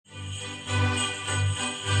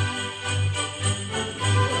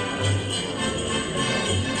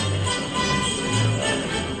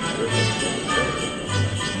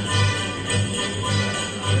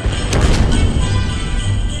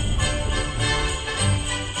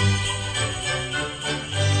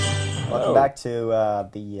Welcome back to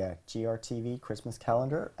the GRTV Christmas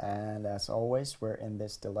calendar, and as always, we're in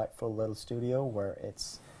this delightful little studio where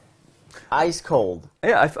it's ice cold.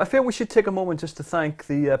 Yeah, I feel we should take a moment just to thank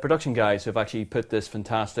the production guys who've actually put this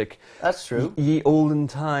fantastic, that's true, ye olden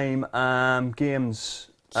time games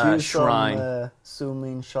shrine. Some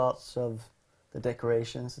zoom-in shots of the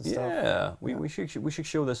decorations and stuff. Yeah, we should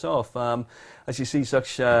show this off. As you see,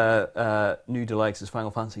 such new delights as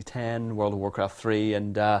Final Fantasy X, World of Warcraft 3,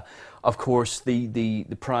 and of course the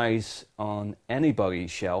prize on anybody's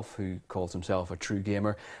shelf who calls himself a true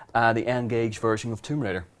gamer, the N-Gage version of Tomb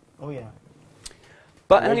Raider. Oh yeah.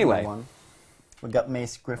 But anyway, we got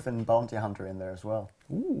Mace Griffin Bounty Hunter in there as well.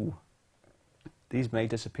 Ooh. These may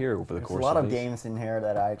disappear over the There's course a lot of of these. games in here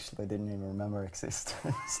that I actually didn't even remember existed.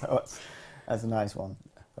 So that's a nice one.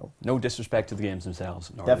 So No disrespect to the games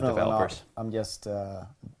themselves, nor definitely the developers. not. I'm just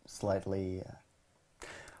slightly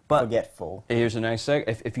forgetful. Here's a nice thing.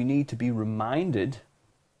 If you need to be reminded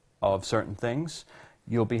of certain things,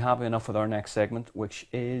 you'll be happy enough with our next segment, which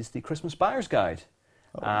is the Christmas Buyer's Guide.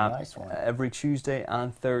 Oh, nice one. Every Tuesday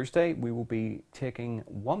and Thursday, we will be taking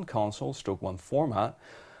one console, stroke one format,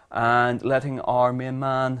 and letting our main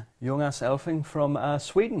man, Jonas Elfing from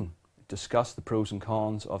Sweden, discuss the pros and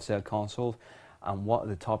cons of said console and what are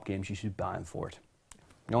the top games you should be buying for it.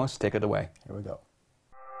 Jonas, take it away. Here we go.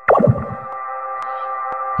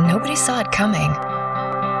 Nobody saw it coming.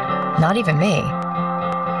 Not even me.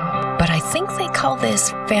 But I think they call this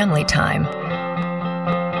family time.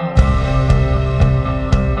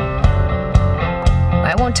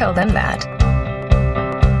 I won't tell them that.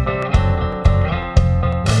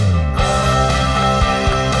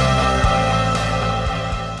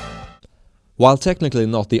 While technically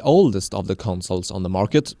not the oldest of the consoles on the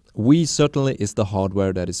market, Wii certainly is the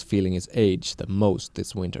hardware that is feeling its age the most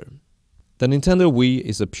this winter. The Nintendo Wii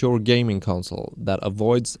is a pure gaming console that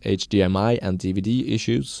avoids HDMI and DVD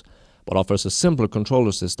issues, but offers a simpler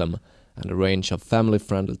controller system and a range of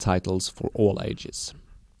family-friendly titles for all ages.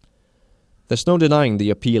 There's no denying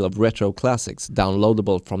the appeal of retro classics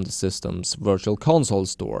downloadable from the system's Virtual Console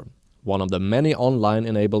store, one of the many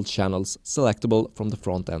online-enabled channels selectable from the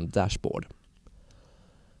front-end dashboard.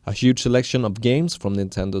 A huge selection of games from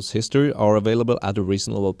Nintendo's history are available at a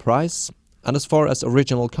reasonable price, and as far as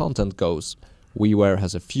original content goes, WiiWare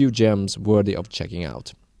has a few gems worthy of checking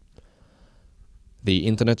out. The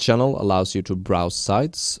internet channel allows you to browse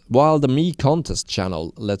sites, while the Mii Contest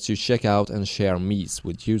channel lets you check out and share Miis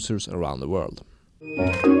with users around the world.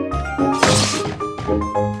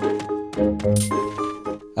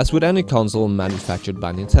 As with any console manufactured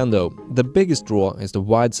by Nintendo, the biggest draw is the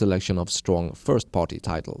wide selection of strong first-party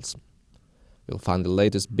titles. You'll find the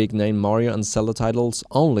latest big-name Mario and Zelda titles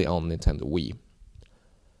only on Nintendo Wii.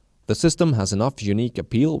 The system has enough unique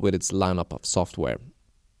appeal with its lineup of software.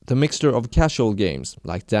 The mixture of casual games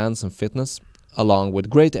like dance and fitness, along with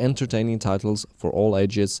great entertaining titles for all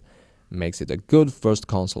ages, makes it a good first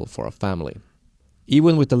console for a family.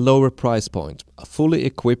 Even with the lower price point, a fully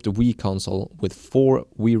equipped Wii console with 4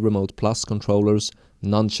 Wii Remote Plus controllers,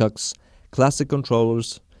 nunchucks, classic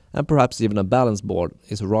controllers, and perhaps even a balance board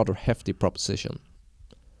is a rather hefty proposition.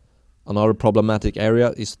 Another problematic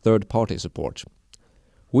area is third-party support.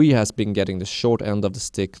 Wii has been getting the short end of the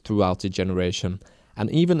stick throughout the generation, and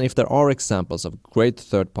even if there are examples of great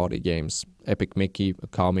third-party games, Epic Mickey,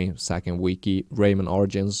 Okami, Zack and Wiki, Rayman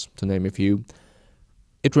Origins, to name a few,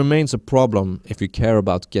 it remains a problem if you care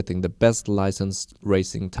about getting the best licensed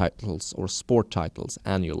racing titles or sport titles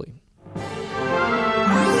annually.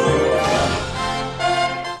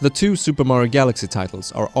 The 2 Super Mario Galaxy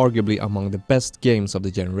titles are arguably among the best games of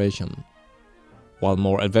the generation, while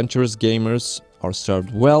more adventurous gamers are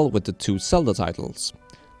served well with the 2 Zelda titles,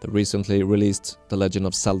 the recently released The Legend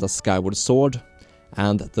of Zelda Skyward Sword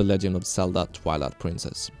and The Legend of Zelda Twilight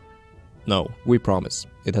Princess. No, we promise,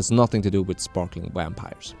 it has nothing to do with sparkling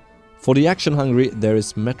vampires. For the action-hungry, there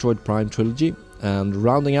is Metroid Prime Trilogy, and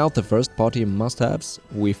rounding out the first-party must-haves,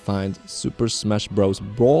 we find Super Smash Bros.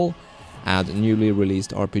 Brawl and newly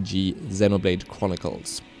released RPG Xenoblade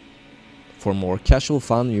Chronicles. For more casual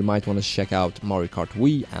fun, you might want to check out Mario Kart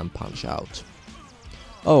Wii and Punch-Out!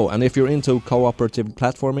 Oh, and if you're into cooperative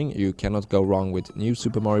platforming, you cannot go wrong with New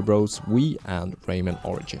Super Mario Bros. Wii and Rayman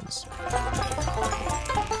Origins.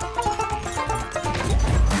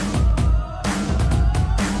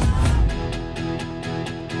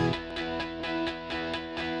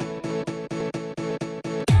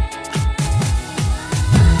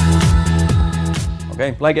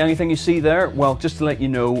 Okay, like anything you see there, well, just to let you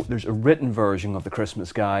know, there's a written version of the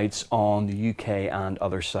Christmas guides on the UK and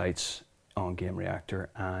other sites on Game Reactor,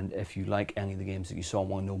 and if you like any of the games that you saw and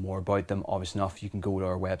want to know more about them, obviously enough, you can go to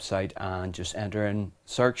our website and just enter in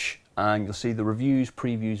search, and you'll see the reviews,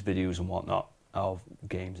 previews, videos and whatnot of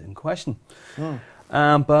games in question.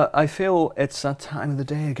 But I feel it's that time of the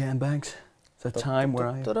day again, Banks. It's that time where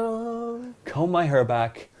I comb my hair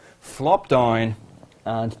back, flop down,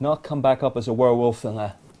 and not come back up as a werewolf in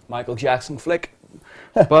a Michael Jackson flick,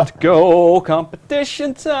 but go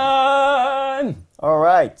competition time! All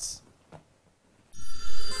right.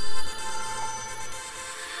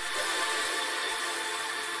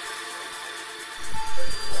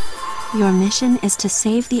 Your mission is to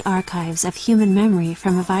save the archives of human memory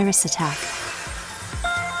from a virus attack.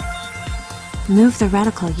 Move the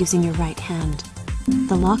reticle using your right hand.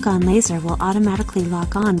 The lock-on laser will automatically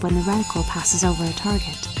lock on when the reticle passes over a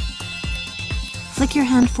target. Flick your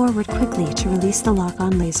hand forward quickly to release the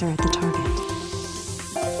lock-on laser at the target.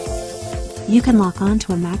 You can lock on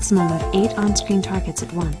to a maximum of 8 on-screen targets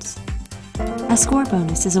at once. A score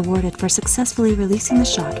bonus is awarded for successfully releasing the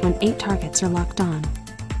shot when 8 targets are locked on.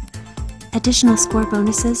 Additional score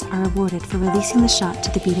bonuses are awarded for releasing the shot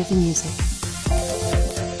to the beat of the music.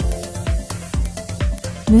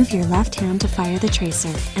 Move your left hand to fire the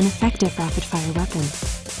Tracer, an effective rapid-fire weapon.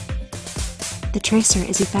 The Tracer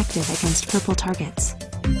is effective against purple targets.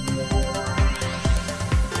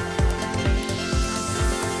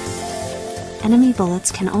 Enemy bullets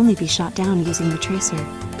can only be shot down using the Tracer.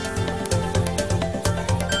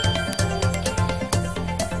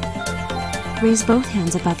 Raise both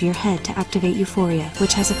hands above your head to activate Euphoria,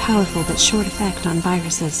 which has a powerful but short effect on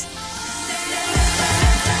viruses.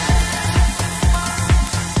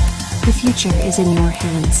 The future is in your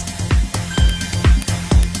hands.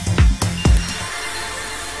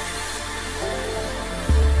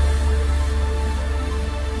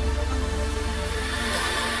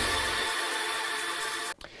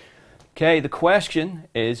 Okay, the question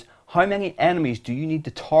is, how many enemies do you need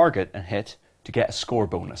to target and hit to get a score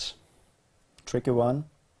bonus? Tricky one.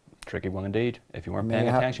 Tricky one indeed, if you weren't paying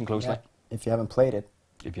attention closely. Yeah, if you haven't played it.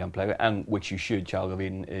 If you haven't played it, and which you should. Child of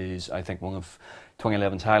Eden is, I think, one of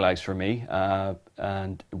 2011's highlights for me,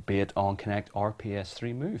 and be it on Kinect or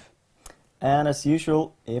PS3 Move. And as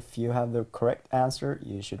usual, if you have the correct answer,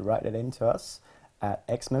 you should write it in to us at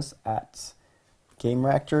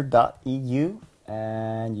xmas@gamereactor.eu,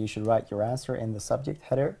 and you should write your answer in the subject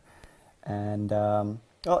header. And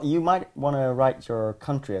well, you might want to write your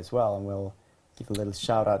country as well, and we'll give a little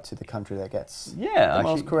shout out to the country that gets the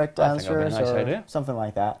most correct answers, or something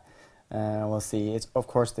like that. We'll see. It's, of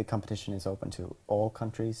course, the competition is open to all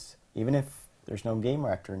countries. Even if there's no Game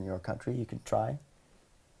Reactor in your country, you can try.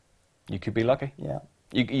 You could be lucky. Yeah.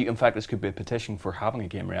 You, in fact, this could be a petition for having a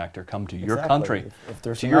Game Reactor come to your country, if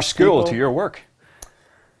there's to your school, people, to your work.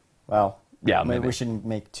 Well, yeah, maybe we shouldn't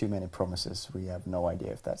make too many promises. We have no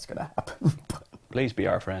idea if that's going to happen. Please be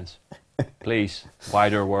our friends. Please,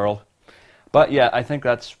 wider world. But yeah, I think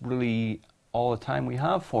that's really all the time we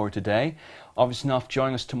have for today. Obviously enough,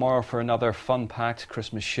 join us tomorrow for another fun-packed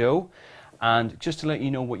Christmas show. And just to let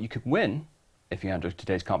you know what you could win if you enter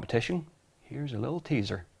today's competition, here's a little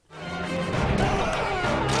teaser.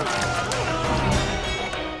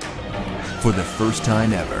 For the first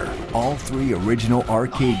time ever, all 3 original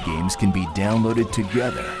arcade games can be downloaded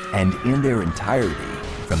together and in their entirety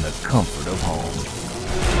from the comfort of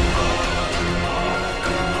home.